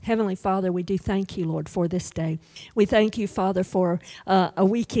Heavenly Father, we do thank you, Lord, for this day. We thank you, Father, for a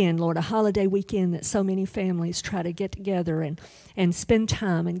weekend, Lord, a holiday weekend that so many families try to get together and spend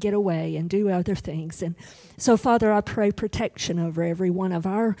time and get away and do other things. And so, Father, I pray protection over every one of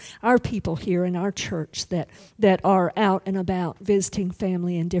our people here in our church that are out and about visiting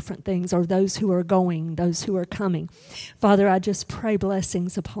family and different things, or those who are going, those who are coming. Father, I just pray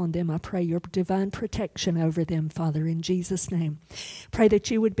blessings upon them. I pray your divine protection over them, Father, in Jesus' name. Pray that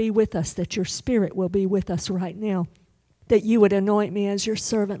you would be with us, that your Spirit will be with us right now, that you would anoint me as your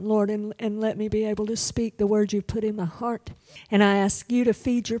servant, Lord, and let me be able to speak the words you put in my heart. And I ask you to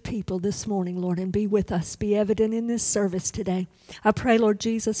feed your people this morning, Lord, and be with us, be evident in this service today. I pray, Lord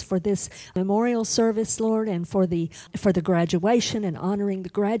Jesus, for this memorial service, Lord, and for the graduation and honoring the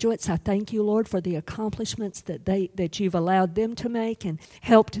graduates. I thank you, Lord, for the accomplishments that you've allowed them to make and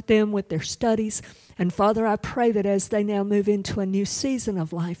helped them with their studies. And Father, I pray that as they now move into a new season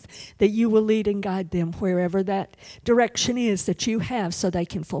of life, that you will lead and guide them wherever that direction is that you have, so they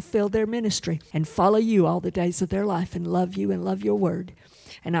can fulfill their ministry and follow you all the days of their life and love you and love your word.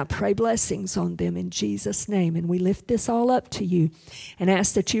 And I pray blessings on them in Jesus' name. And we lift this all up to you and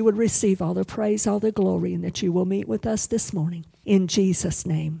ask that you would receive all the praise, all the glory, and that you will meet with us this morning. In Jesus'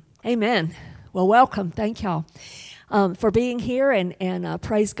 name, amen. Well, welcome. Thank y'all for being here, and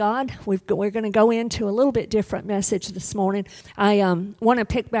praise God. We're going to go into a little bit different message this morning. I want to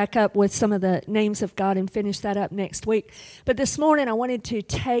pick back up with some of the names of God and finish that up next week. But this morning I wanted to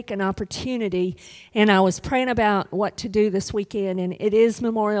take an opportunity, and I was praying about what to do this weekend, and it is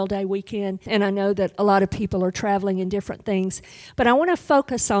Memorial Day weekend, and I know that a lot of people are traveling and different things. But I want to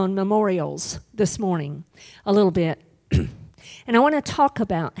focus on memorials this morning a little bit. And I want to talk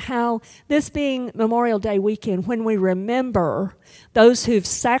about how this being Memorial Day weekend, when we remember those who've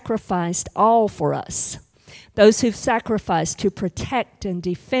sacrificed all for us, those who've sacrificed to protect and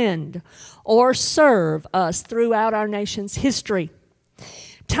defend or serve us throughout our nation's history,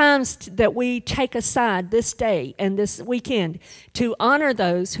 times that we take aside this day and this weekend to honor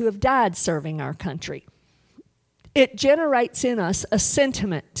those who have died serving our country. It generates in us a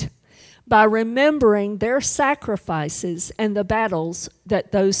sentiment by remembering their sacrifices and the battles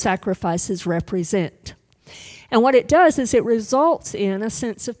that those sacrifices represent. And what it does is it results in a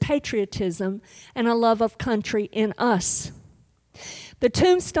sense of patriotism and a love of country in us. The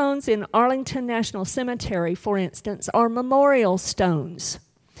tombstones in Arlington National Cemetery, for instance, are memorial stones.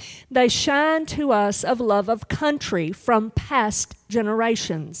 They shine to us of love of country from past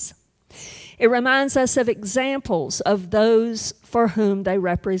generations. It reminds us of examples of those for whom they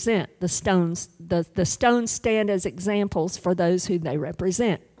represent. The stones stand as examples for those who they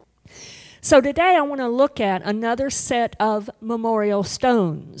represent. So today I want to look at another set of memorial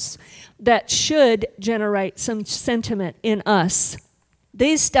stones that should generate some sentiment in us.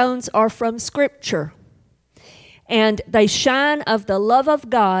 These stones are from Scripture, and they shine of the love of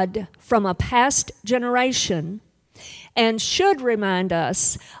God from a past generation, and should remind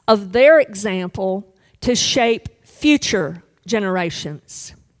us of their example to shape future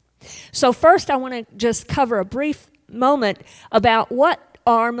generations. So first I want to just cover a brief moment about what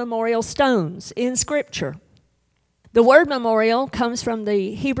are memorial stones in Scripture. The word memorial comes from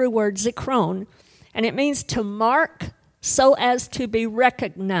the Hebrew word zikron, and it means to mark so as to be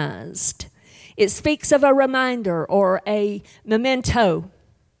recognized. It speaks of a reminder or a memento.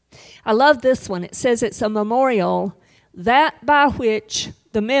 I love this one. It says it's a memorial that by which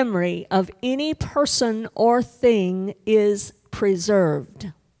the memory of any person or thing is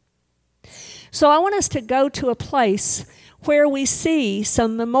preserved. So I want us to go to a place where we see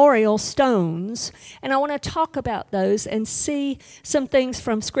some memorial stones, and I want to talk about those and see some things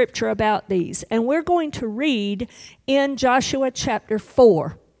from Scripture about these. And we're going to read in Joshua chapter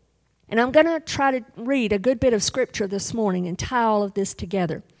 4. And I'm going to try to read a good bit of Scripture this morning and tie all of this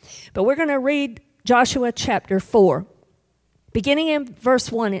together. But we're going to read Joshua chapter 4. Beginning in verse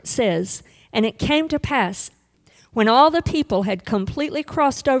 1, it says, "And it came to pass, when all the people had completely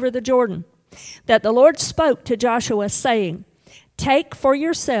crossed over the Jordan, that the Lord spoke to Joshua, saying, Take for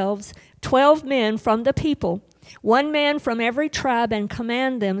yourselves 12 men from the people, 1 man from every tribe, and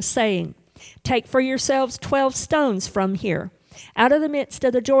command them, saying, Take for yourselves 12 stones from here, out of the midst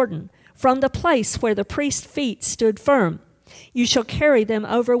of the Jordan, from the place where the priest's feet stood firm. You shall carry them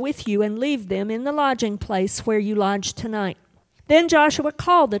over with you and leave them in the lodging place where you lodge tonight. Then Joshua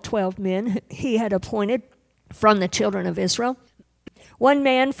called the 12 men he had appointed from the children of Israel, 1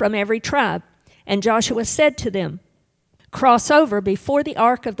 man from every tribe. And Joshua said to them, Cross over before the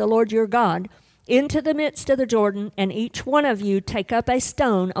ark of the Lord your God into the midst of the Jordan, and each one of you take up a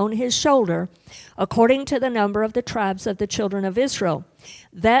stone on his shoulder, according to the number of the tribes of the children of Israel,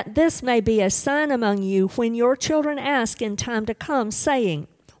 that this may be a sign among you when your children ask in time to come, saying,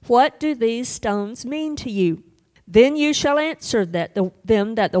 What do these stones mean to you? Then you shall answer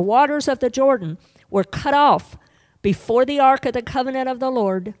them that the waters of the Jordan were cut off before the ark of the covenant of the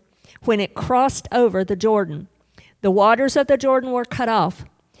Lord when it crossed over the Jordan. The waters of the Jordan were cut off,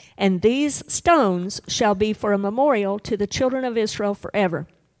 and these stones shall be for a memorial to the children of Israel forever.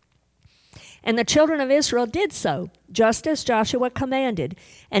 And the children of Israel did so, just as Joshua commanded,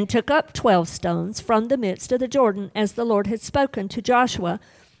 and took up 12 stones from the midst of the Jordan, as the Lord had spoken to Joshua,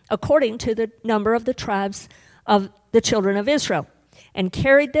 according to the number of the tribes of the children of Israel, and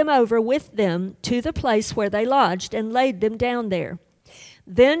carried them over with them to the place where they lodged, and laid them down there.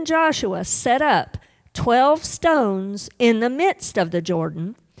 Then Joshua set up 12 stones in the midst of the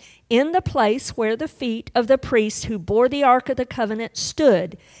Jordan, in the place where the feet of the priests who bore the ark of the covenant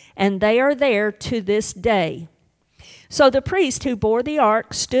stood, and they are there to this day. So the priest who bore the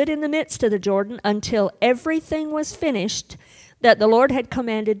ark stood in the midst of the Jordan until everything was finished that the Lord had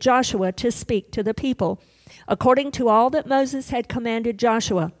commanded Joshua to speak to the people, according to all that Moses had commanded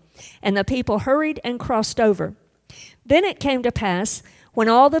Joshua. And the people hurried and crossed over. Then it came to pass, when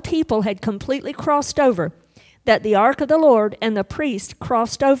all the people had completely crossed over, that the ark of the Lord and the priest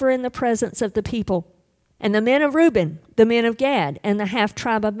crossed over in the presence of the people. And the men of Reuben, the men of Gad, and the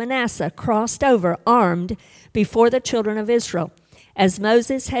half-tribe of Manasseh crossed over armed before the children of Israel, as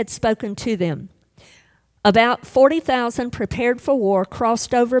Moses had spoken to them. About 40,000 prepared for war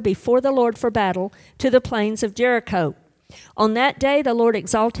crossed over before the Lord for battle to the plains of Jericho. On that day the Lord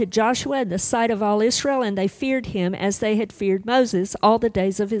exalted Joshua in the sight of all Israel, and they feared him as they had feared Moses all the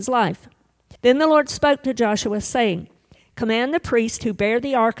days of his life. Then the Lord spoke to Joshua, saying, Command the priests who bear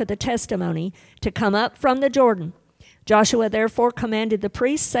the ark of the testimony to come up from the Jordan. Joshua therefore commanded the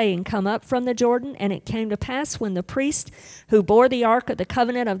priests, saying, Come up from the Jordan. And it came to pass, when the priest who bore the ark of the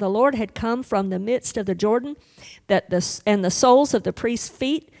covenant of the Lord had come from the midst of the Jordan, that the soles of the priest's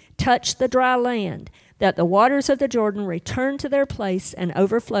feet touched the dry land, that the waters of the Jordan returned to their place and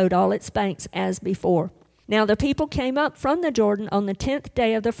overflowed all its banks as before. Now the people came up from the Jordan on the 10th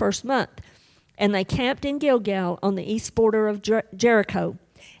day of the first month, and they camped in Gilgal on the east border of Jericho.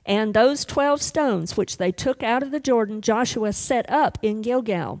 And those 12 stones which they took out of the Jordan Joshua set up in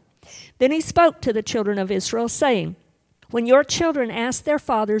Gilgal. Then he spoke to the children of Israel, saying, When your children ask their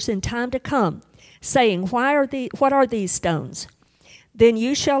fathers in time to come, saying, What are these stones? Then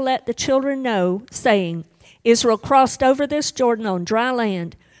you shall let the children know, saying, Israel crossed over this Jordan on dry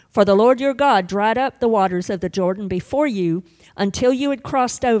land, for the Lord your God dried up the waters of the Jordan before you until you had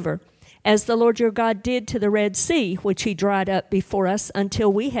crossed over, as the Lord your God did to the Red Sea, which he dried up before us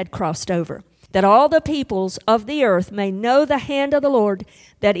until we had crossed over, that all the peoples of the earth may know the hand of the Lord,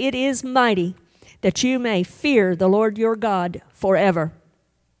 that it is mighty, that you may fear the Lord your God forever.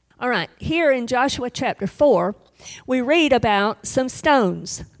 All right, here in Joshua chapter 4, we read about some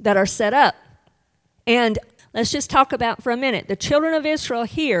stones that are set up. And let's just talk about for a minute. The children of Israel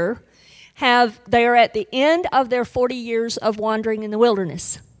here they are at the end of their 40 years of wandering in the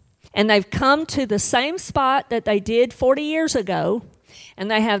wilderness. And they've come to the same spot that they did 40 years ago,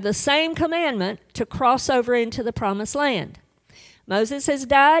 and they have the same commandment to cross over into the promised land. Moses has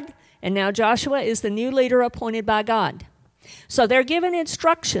died, and now Joshua is the new leader appointed by God. So they're given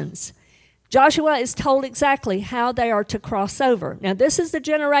instructions. Joshua is told exactly how they are to cross over. Now, this is the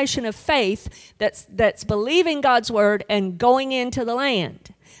generation of faith that's believing God's word and going into the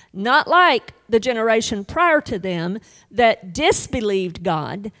land. Not like the generation prior to them that disbelieved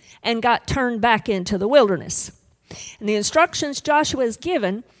God and got turned back into the wilderness. And the instructions Joshua is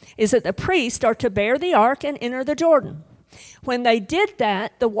given is that the priests are to bear the ark and enter the Jordan. When they did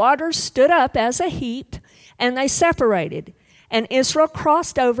that, the waters stood up as a heap and they separated. And Israel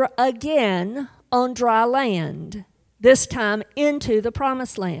crossed over again on dry land, this time into the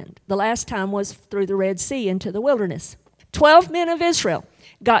promised land. The last time was through the Red Sea into the wilderness. 12 men of Israel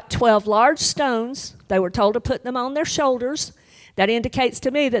got 12 large stones. They were told to put them on their shoulders. That indicates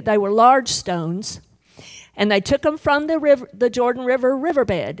to me that they were large stones. And they took them from the Jordan River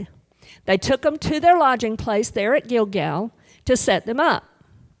riverbed. They took them to their lodging place there at Gilgal to set them up.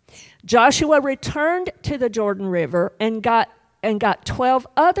 Joshua returned to the Jordan River and got 12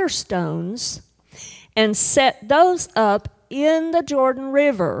 other stones and set those up in the Jordan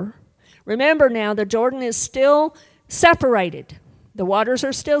River. Remember now, the Jordan is still separated. The waters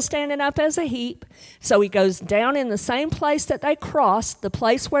are still standing up as a heap. So he goes down in the same place that they crossed, the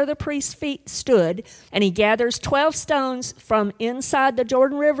place where the priest's feet stood, and he gathers 12 stones from inside the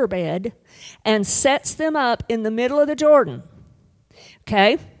Jordan riverbed and sets them up in the middle of the Jordan.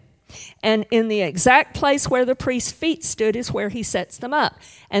 Okay? And in the exact place where the priest's feet stood is where he sets them up.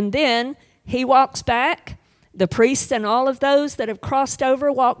 And then he walks back. The priests and all of those that have crossed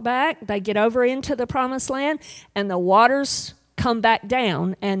over walk back. They get over into the promised land, and the waters come back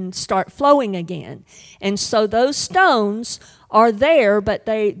down and start flowing again. And so those stones are there, but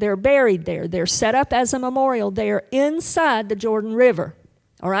they're buried there. They're set up as a memorial. They're inside the Jordan River.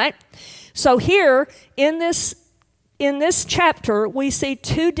 All right? So here in this chapter, we see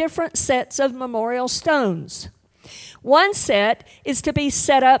two different sets of memorial stones. One set is to be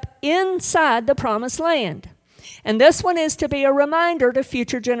set up inside the promised land. And this one is to be a reminder to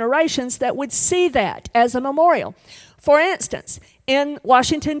future generations that would see that as a memorial. For instance, in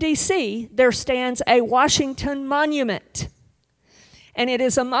Washington, D.C., there stands a Washington Monument. And it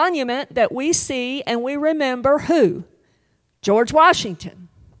is a monument that we see and we remember who? George Washington.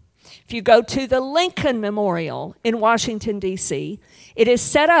 If you go to the Lincoln Memorial in Washington, D.C., it is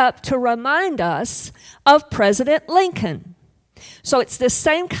set up to remind us of President Lincoln. So it's the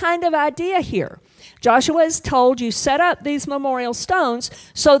same kind of idea here. Joshua is told you set up these memorial stones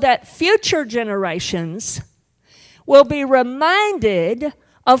so that future generations will be reminded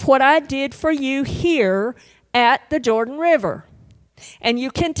of what I did for you here at the Jordan River. And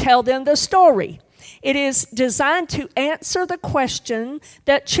you can tell them the story. It is designed to answer the question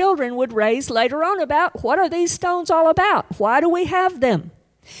that children would raise later on about what are these stones all about? Why do we have them?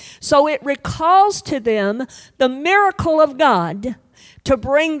 So it recalls to them the miracle of God to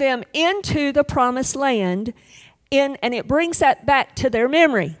bring them into the promised land, and it brings that back to their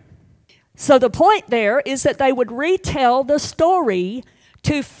memory. So the point there is that they would retell the story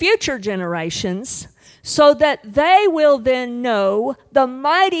to future generations so that they will then know the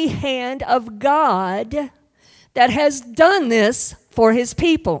mighty hand of God that has done this for his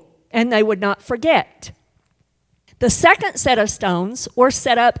people, and they would not forget. The second set of stones were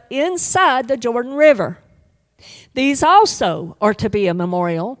set up inside the Jordan River. These also are to be a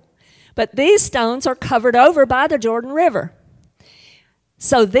memorial, but these stones are covered over by the Jordan River.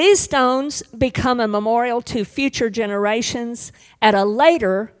 So these stones become a memorial to future generations at a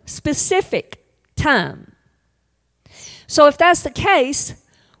later specific time. So if that's the case,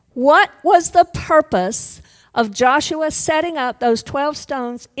 what was the purpose of Joshua setting up those 12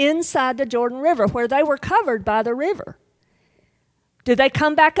 stones inside the Jordan River where they were covered by the river? Do they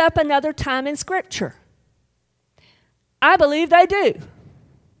come back up another time in Scripture? I believe they do.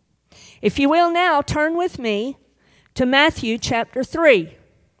 If you will now, turn with me to Matthew chapter 3.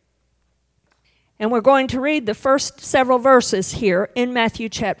 And we're going to read the first several verses here in Matthew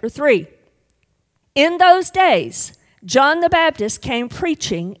chapter 3. In those days, John the Baptist came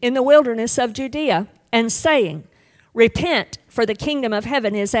preaching in the wilderness of Judea and saying, Repent, for the kingdom of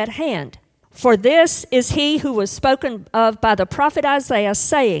heaven is at hand. For this is he who was spoken of by the prophet Isaiah,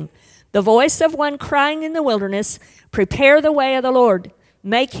 saying, The voice of one crying in the wilderness, Prepare the way of the Lord,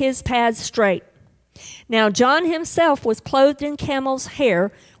 make his paths straight. Now John himself was clothed in camel's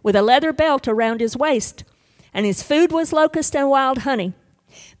hair, with a leather belt around his waist, and his food was locust and wild honey.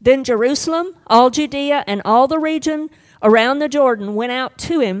 Then Jerusalem, all Judea, and all the region around the Jordan went out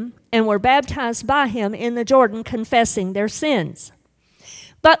to him and were baptized by him in the Jordan, confessing their sins.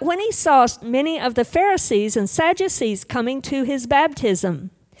 But when he saw many of the Pharisees and Sadducees coming to his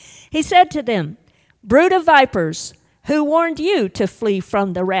baptism, he said to them, Brood of vipers, who warned you to flee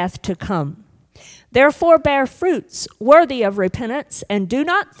from the wrath to come? Therefore bear fruits worthy of repentance, and do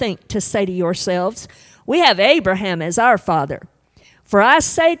not think to say to yourselves, We have Abraham as our father. For I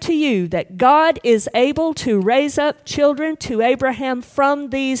say to you that God is able to raise up children to Abraham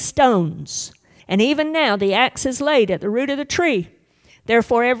from these stones. And even now the axe is laid at the root of the tree.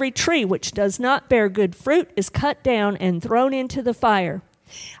 Therefore every tree which does not bear good fruit is cut down and thrown into the fire.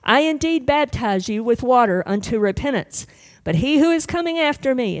 I indeed baptize you with water unto repentance, but he who is coming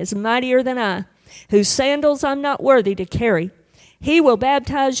after me is mightier than I, whose sandals I'm not worthy to carry. He will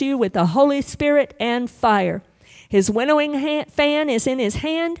baptize you with the Holy Spirit and fire. His winnowing fan is in his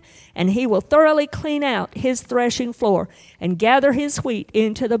hand, and he will thoroughly clean out his threshing floor and gather his wheat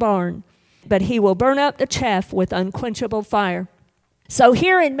into the barn. But he will burn up the chaff with unquenchable fire. So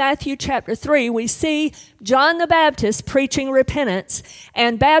here in Matthew chapter 3, we see John the Baptist preaching repentance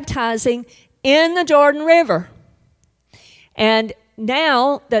and baptizing in the Jordan River. And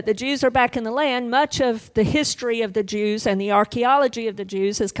now that the Jews are back in the land, much of the history of the Jews and the archaeology of the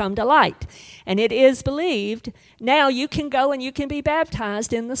Jews has come to light. And it is believed now you can go and you can be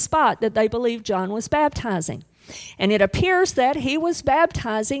baptized in the spot that they believe John was baptizing. And it appears that he was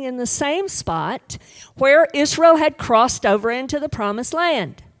baptizing in the same spot where Israel had crossed over into the promised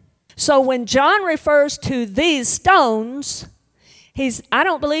land. So when John refers to these stones, I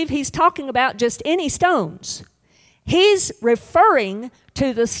don't believe he's talking about just any stones. He's referring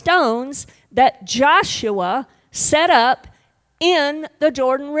to the stones that Joshua set up in the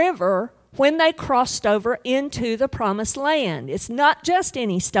Jordan River when they crossed over into the promised land. It's not just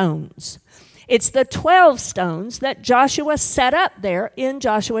any stones. It's the 12 stones that Joshua set up there in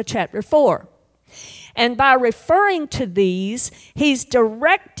Joshua chapter 4. And by referring to these, he's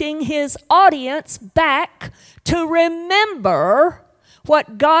directing his audience back to remember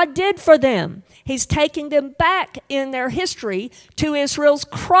what God did for them. He's taking them back in their history to Israel's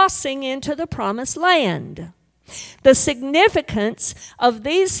crossing into the promised land. The significance of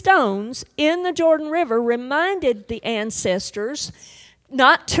these stones in the Jordan River reminded the ancestors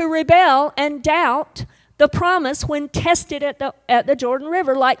not to rebel and doubt the promise when tested at the Jordan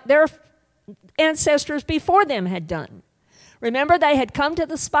River like their ancestors before them had done. Remember, they had come to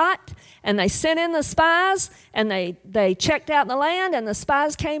the spot and they sent in the spies and they checked out the land, and the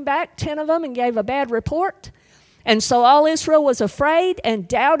spies came back, 10 of them, and gave a bad report. And so all Israel was afraid and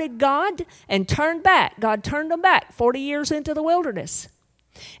doubted God and turned back. God turned them back 40 years into the wilderness.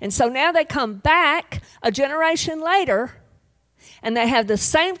 And so now they come back a generation later, and they have the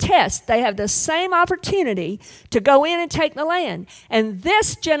same test. They have the same opportunity to go in and take the land. And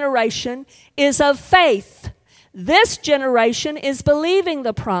this generation is of faith. This generation is believing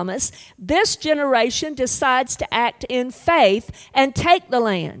the promise. This generation decides to act in faith and take the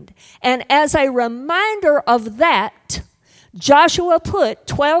land. And as a reminder of that, Joshua put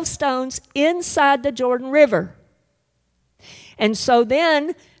 12 stones inside the Jordan River. And so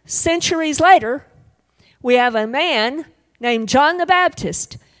then, centuries later, we have a man named John the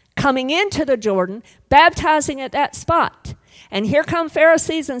Baptist coming into the Jordan, baptizing at that spot. And here come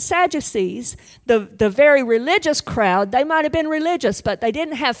Pharisees and Sadducees, the very religious crowd. They might have been religious, but they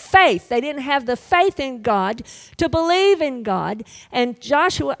didn't have faith. They didn't have the faith in God to believe in God. And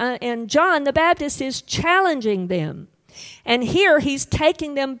John the Baptist is challenging them. And here he's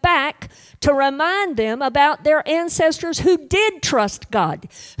taking them back to remind them about their ancestors who did trust God,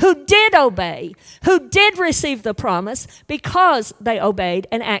 who did obey, who did receive the promise because they obeyed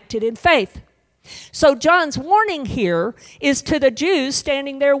and acted in faith. So John's warning here is to the Jews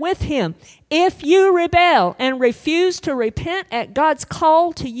standing there with him. If you rebel and refuse to repent at God's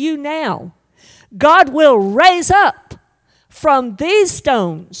call to you now, God will raise up from these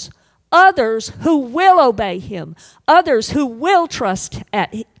stones others who will obey him, others who will trust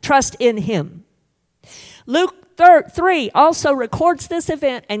in him. Luke 3 also records this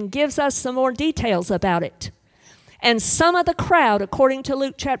event and gives us some more details about it. And some of the crowd, according to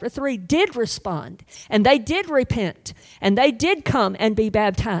Luke chapter 3, did respond, and they did repent, and they did come and be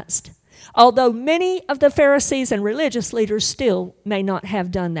baptized. Although many of the Pharisees and religious leaders still may not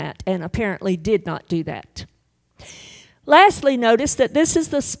have done that, and apparently did not do that. Lastly, notice that this is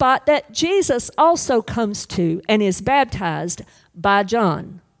the spot that Jesus also comes to and is baptized by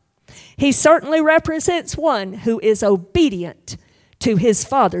John. He certainly represents one who is obedient to his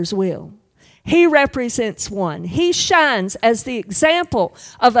Father's will. He represents one. He shines as the example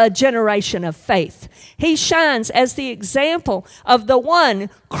of a generation of faith. He shines as the example of the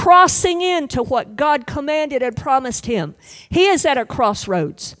one crossing into what God commanded and promised him. He is at a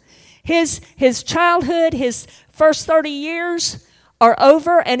crossroads. His childhood, his first 30 years are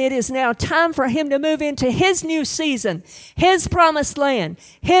over, and it is now time for him to move into his new season, his promised land,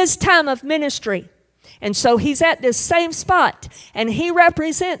 his time of ministry. And so he's at this same spot, and he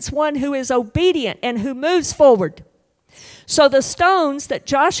represents one who is obedient and who moves forward. So the stones that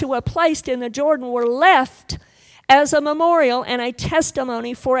Joshua placed in the Jordan were left as a memorial and a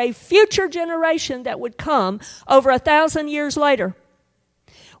testimony for a future generation that would come over 1,000 years later.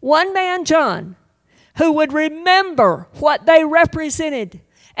 One man, John, who would remember what they represented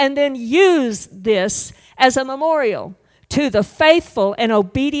and then use this as a memorial to the faithful and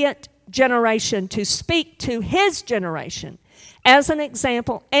obedient generation, to speak to his generation as an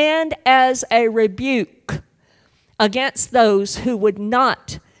example and as a rebuke against those who would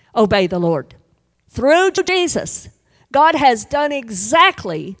not obey the Lord. Through Jesus, God has done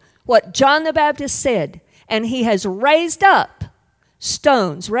exactly what John the Baptist said, and he has raised up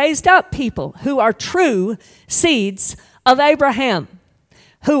stones, raised up people who are true seeds of Abraham.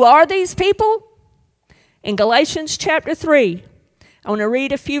 Who are these people? In Galatians chapter 3, I want to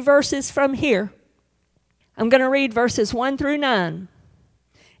read a few verses from here. I'm going to read verses 1 through 9.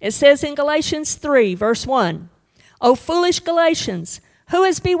 It says in Galatians 3, verse 1, O foolish Galatians, who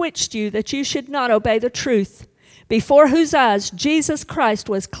has bewitched you that you should not obey the truth, before whose eyes Jesus Christ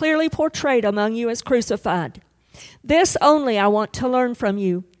was clearly portrayed among you as crucified? This only I want to learn from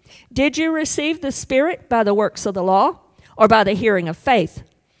you. Did you receive the Spirit by the works of the law, or by the hearing of faith?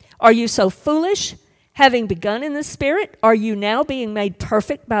 Are you so foolish? Having begun in the Spirit, are you now being made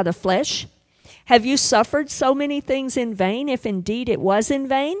perfect by the flesh? Have you suffered so many things in vain, if indeed it was in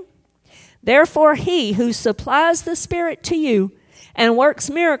vain? Therefore he who supplies the Spirit to you and works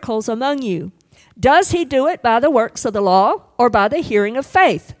miracles among you, does he do it by the works of the law or by the hearing of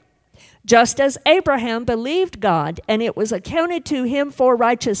faith? Just as Abraham believed God, and it was accounted to him for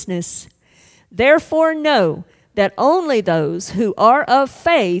righteousness. Therefore know that only those who are of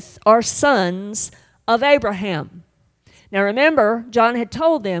faith are sons of Abraham. Now remember, John had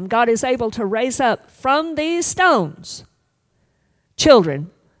told them God is able to raise up from these stones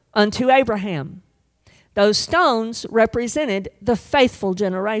children unto Abraham. Those stones represented the faithful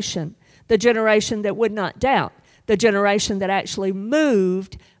generation, the generation that would not doubt, the generation that actually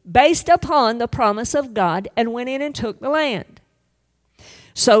moved based upon the promise of God and went in and took the land.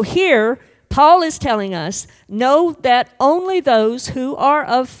 So here, Paul is telling us, know that only those who are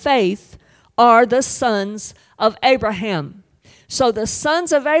of faith are the sons of Abraham. So the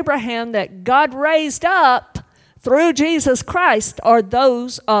sons of Abraham that God raised up through Jesus Christ are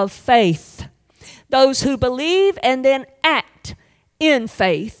those of faith. Those who believe and then act in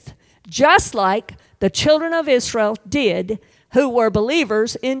faith, just like the children of Israel did, who were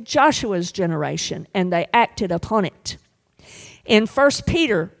believers in Joshua's generation, and they acted upon it. In 1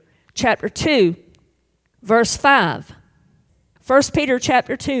 Peter chapter 2, verse 5, 1 Peter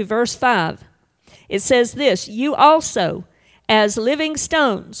chapter 2, verse 5, it says this, you also, as living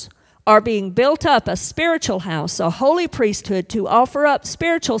stones, are being built up a spiritual house, a holy priesthood, to offer up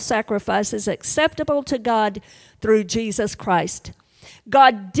spiritual sacrifices acceptable to God through Jesus Christ.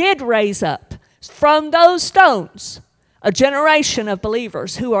 God did raise up from those stones a generation of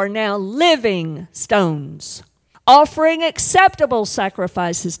believers who are now living stones, offering acceptable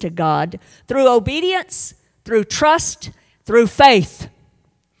sacrifices to God through obedience, through trust, through faith.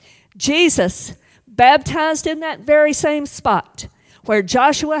 Jesus, baptized in that very same spot where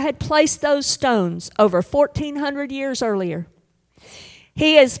Joshua had placed those stones over 1,400 years earlier.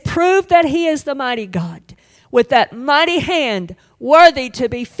 He has proved that he is the mighty God with that mighty hand worthy to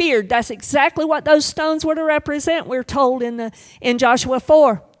be feared. That's exactly what those stones were to represent, we're told in Joshua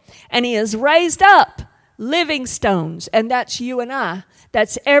 4. And he has raised up living stones, and that's you and I.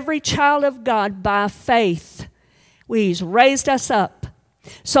 That's every child of God by faith. He's raised us up.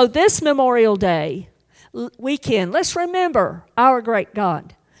 So this Memorial Day weekend, let's remember our great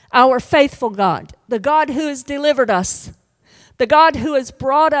God, our faithful God, the God who has delivered us, the God who has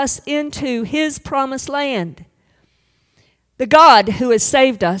brought us into his promised land, the God who has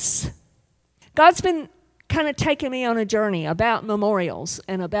saved us. God's been kind of taking me on a journey about memorials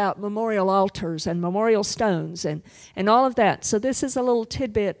and about memorial altars and memorial stones and all of that. So this is a little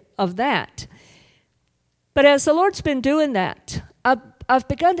tidbit of that. But as the Lord's been doing that, I've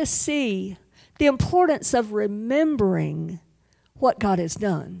begun to see the importance of remembering what God has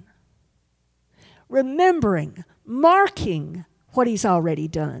done. Remembering, marking what he's already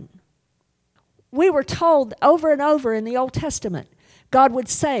done. We were told over and over in the Old Testament, God would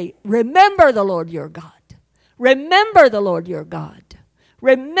say, remember the Lord your God. Remember the Lord your God.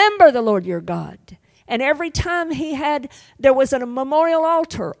 Remember the Lord your God. And every time there was a memorial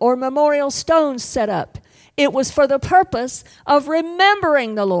altar or memorial stones set up, it was for the purpose of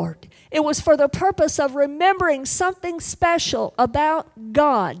remembering the Lord. It was for the purpose of remembering something special about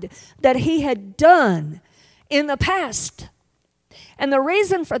God that he had done in the past. And the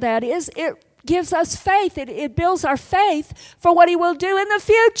reason for that is it gives us faith. It builds our faith for what he will do in the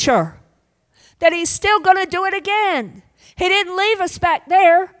future. That he's still going to do it again. He didn't leave us back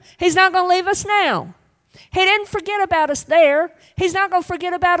there. He's not going to leave us now. He didn't forget about us there. He's not going to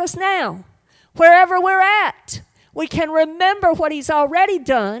forget about us now. Wherever we're at, we can remember what he's already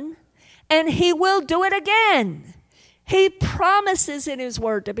done, and he will do it again. He promises in his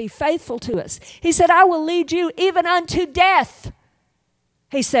word to be faithful to us. He said, I will lead you even unto death,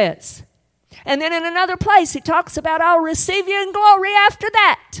 he says. And then in another place, he talks about, I'll receive you in glory after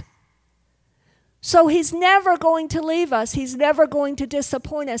that. So he's never going to leave us. He's never going to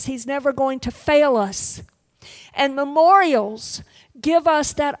disappoint us. He's never going to fail us. And memorials give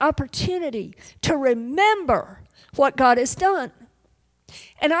us that opportunity to remember what God has done.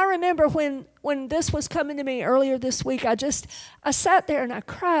 And I remember when this was coming to me earlier this week, I sat there and I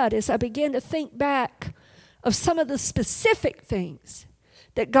cried as I began to think back of some of the specific things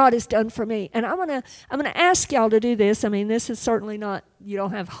that God has done for me. And I'm gonna ask y'all to do this. I mean, this is certainly not, you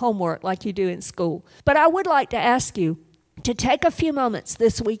don't have homework like you do in school. But I would like to ask you to take a few moments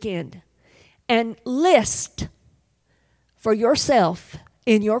this weekend and list for yourself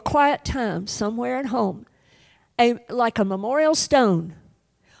in your quiet time somewhere at home, like a memorial stone,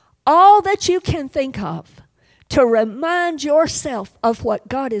 all that you can think of to remind yourself of what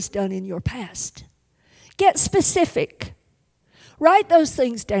God has done in your past. Get specific. Write those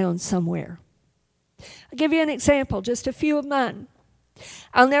things down somewhere. I'll give you an example, just a few of mine.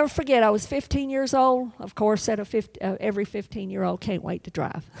 I'll never forget, I was 15 years old. Of course, every 15-year-old can't wait to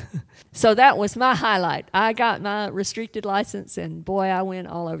drive. So that was my highlight. I got my restricted license, and boy, I went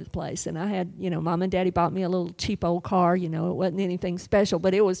all over the place. And I had, Mom and Daddy bought me a little cheap old car. It wasn't anything special,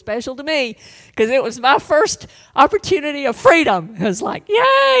 but it was special to me because it was my first opportunity of freedom. It was like,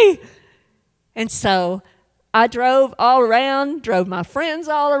 yay! And so I drove all around, drove my friends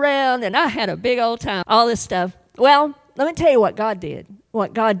all around, and I had a big old time, all this stuff. Well, let me tell you what God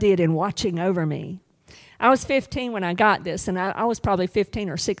did in watching over me. I was 15 when I got this, and I was probably 15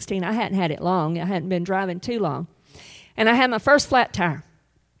 or 16. I hadn't had it long. I hadn't been driving too long. And I had my first flat tire.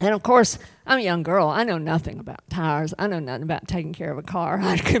 And, of course, I'm a young girl. I know nothing about tires. I know nothing about taking care of a car.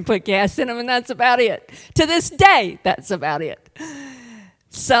 I can put gas in them, and that's about it. To this day, that's about it.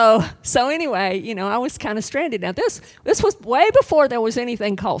 So anyway, I was kind of stranded. Now, this was way before there was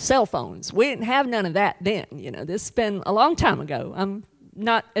anything called cell phones. We didn't have none of that then. This has been a long time ago. I'm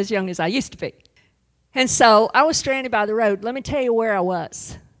not as young as I used to be. And so I was stranded by the road. Let me tell you where I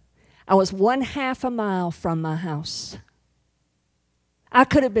was. I was 1/2 a mile from my house. I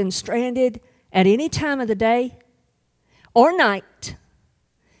could have been stranded at any time of the day or night,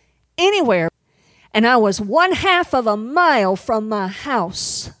 anywhere. And I was 1/2 of a mile from my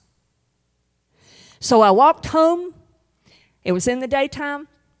house. So I walked home. It was in the daytime.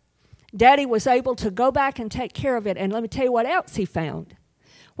 Daddy was able to go back and take care of it. And let me tell you what else he found.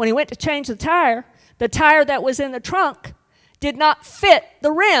 When he went to change the tire that was in the trunk did not fit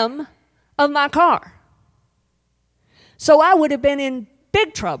the rim of my car. So I would have been in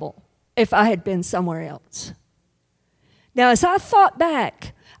big trouble if I had been somewhere else. Now, as I thought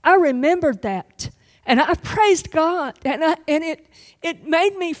back, I remembered that. And I praised God, and it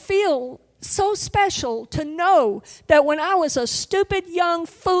made me feel so special to know that when I was a stupid, young,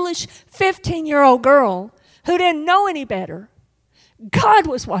 foolish 15-year-old girl who didn't know any better, God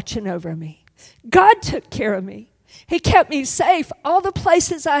was watching over me. God took care of me. He kept me safe all the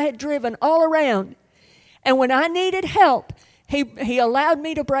places I had driven all around. And when I needed help, He allowed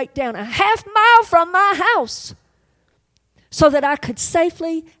me to break down 1/2 mile from my house so that I could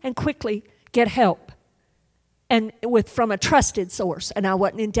safely and quickly get help. And from a trusted source, and I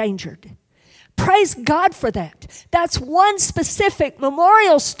wasn't endangered. Praise God for that. That's one specific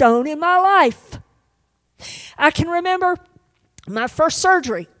memorial stone in my life. I can remember my first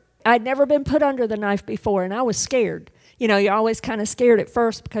surgery. I'd never been put under the knife before, and I was scared. You're always kind of scared at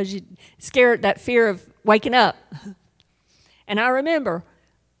first because you're scared, that fear of waking up. And I remember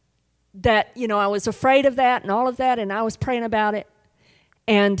that, I was afraid of that and all of that, and I was praying about it.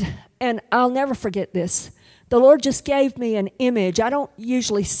 And I'll never forget this. The Lord just gave me an image. I don't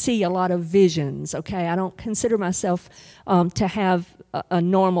usually see a lot of visions, okay? I don't consider myself to have a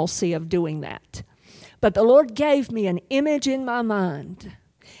normalcy of doing that. But the Lord gave me an image in my mind.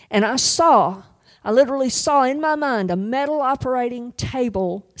 And I literally saw in my mind a metal operating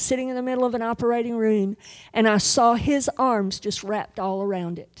table sitting in the middle of an operating room. And I saw His arms just wrapped all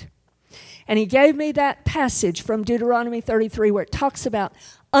around it. And He gave me that passage from Deuteronomy 33 where it talks about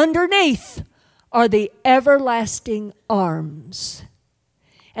underneath are the everlasting arms.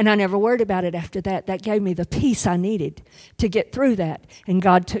 And I never worried about it after that. That gave me the peace I needed to get through that. And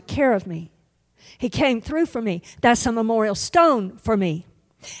God took care of me. He came through for me. That's a memorial stone for me.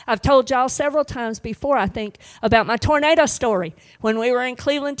 I've told y'all several times before, I think, about my tornado story. When we were in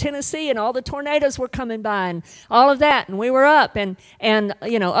Cleveland, Tennessee, and all the tornadoes were coming by and all of that. And we were up and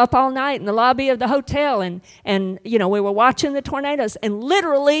up all night in the lobby of the hotel. And we were watching the tornadoes. And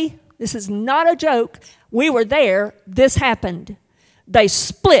literally, this is not a joke, we were there, this happened. They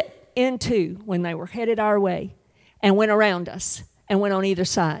split in two when they were headed our way and went around us and went on either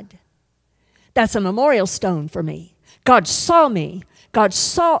side. That's a memorial stone for me. God saw me. God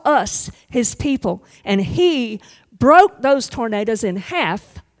saw us, His people, and He broke those tornadoes in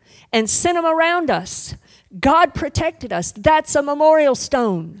half and sent them around us. God protected us. That's a memorial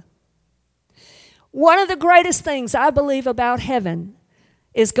stone. One of the greatest things I believe about heaven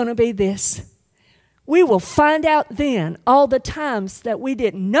is going to be this. We will find out then all the times that we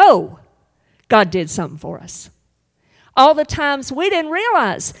didn't know God did something for us. All the times we didn't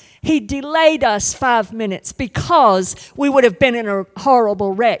realize He delayed us 5 minutes because we would have been in a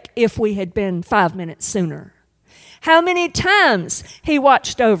horrible wreck if we had been 5 minutes sooner. How many times He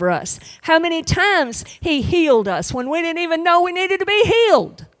watched over us. How many times He healed us when we didn't even know we needed to be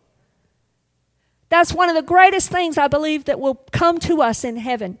healed. That's one of the greatest things I believe that will come to us in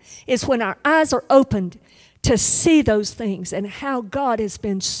heaven is when our eyes are opened to see those things and how God has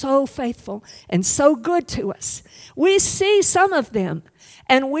been so faithful and so good to us. We see some of them,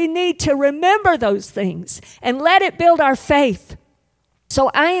 and we need to remember those things and let it build our faith. So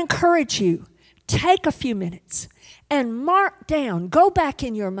I encourage you, take a few minutes and mark down, go back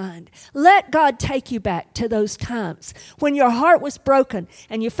in your mind. Let God take you back to those times when your heart was broken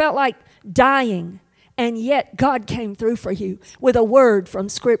and you felt like dying, and yet God came through for you with a word from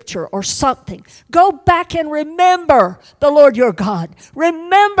Scripture or something. Go back and remember the Lord your God.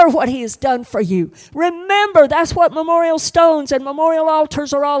 Remember what He has done for you. Remember, that's what memorial stones and memorial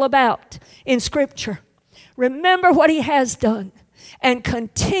altars are all about in Scripture. Remember what He has done and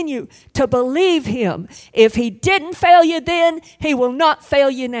continue to believe Him. If He didn't fail you then, He will not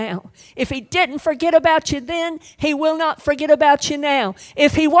fail you now. If He didn't forget about you then, He will not forget about you now.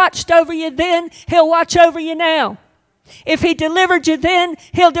 If He watched over you then, He'll watch over you now. If He delivered you then,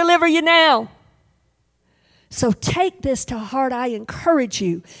 He'll deliver you now. So take this to heart. I encourage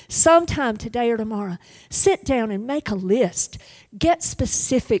you, sometime today or tomorrow, sit down and make a list. Get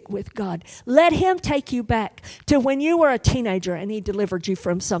specific with God. Let Him take you back to when you were a teenager and He delivered you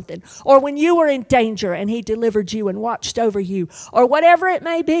from something, or when you were in danger and He delivered you and watched over you, or whatever it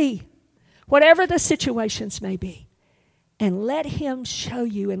may be, whatever the situations may be. And let Him show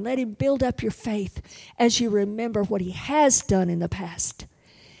you and let Him build up your faith as you remember what He has done in the past.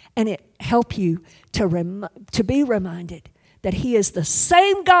 And it help you to be reminded that He is the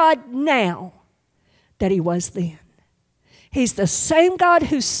same God now that He was then. He's the same God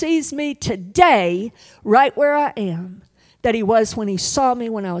who sees me today right where I am that He was when He saw me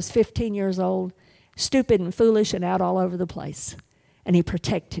when I was 15 years old, stupid and foolish and out all over the place. And He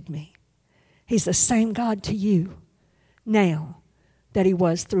protected me. He's the same God to you now that He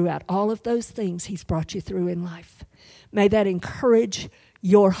was throughout all of those things He's brought you through in life. May that encourage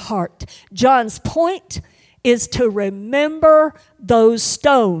your heart. John's point is to remember those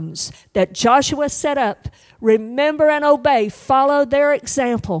stones that Joshua set up. Remember and obey. Follow their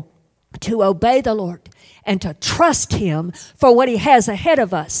example to obey the Lord and to trust Him for what He has ahead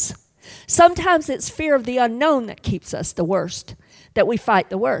of us. Sometimes it's fear of the unknown that keeps us the worst, that we fight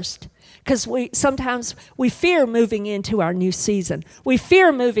the worst. Because sometimes we fear moving into our new season. We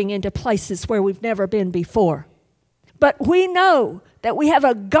fear moving into places where we've never been before. But we know that we have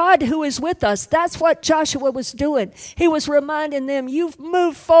a God who is with us. That's what Joshua was doing. He was reminding them, you've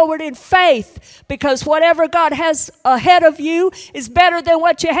moved forward in faith because whatever God has ahead of you is better than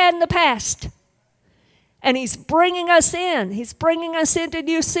what you had in the past. And He's bringing us in. He's bringing us into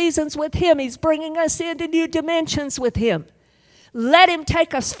new seasons with Him. He's bringing us into new dimensions with Him. Let Him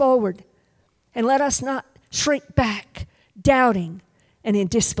take us forward and let us not shrink back, doubting and in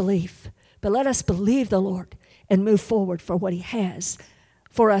disbelief. But let us believe the Lord and move forward for what He has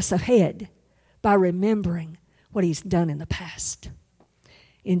for us ahead by remembering what He's done in the past.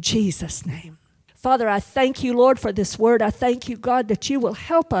 In Jesus' name. Father, I thank You, Lord, for this word. I thank You, God, that You will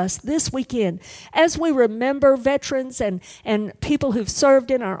help us this weekend as we remember veterans and people who've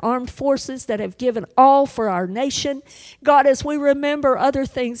served in our armed forces that have given all for our nation. God, as we remember other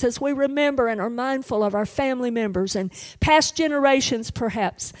things, as we remember and are mindful of our family members and past generations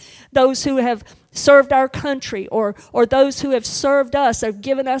perhaps, those who have served our country or those who have served us, have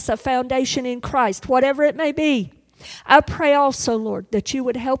given us a foundation in Christ, whatever it may be. I pray also, Lord, that You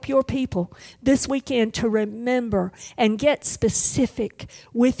would help Your people this weekend to remember and get specific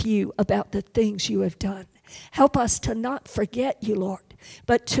with You about the things You have done. Help us to not forget You, Lord,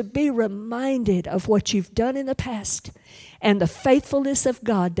 but to be reminded of what You've done in the past and the faithfulness of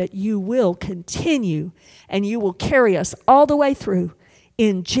God that You will continue and You will carry us all the way through.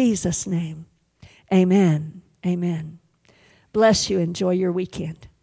 In Jesus' name, amen. Amen. Bless you. Enjoy your weekend.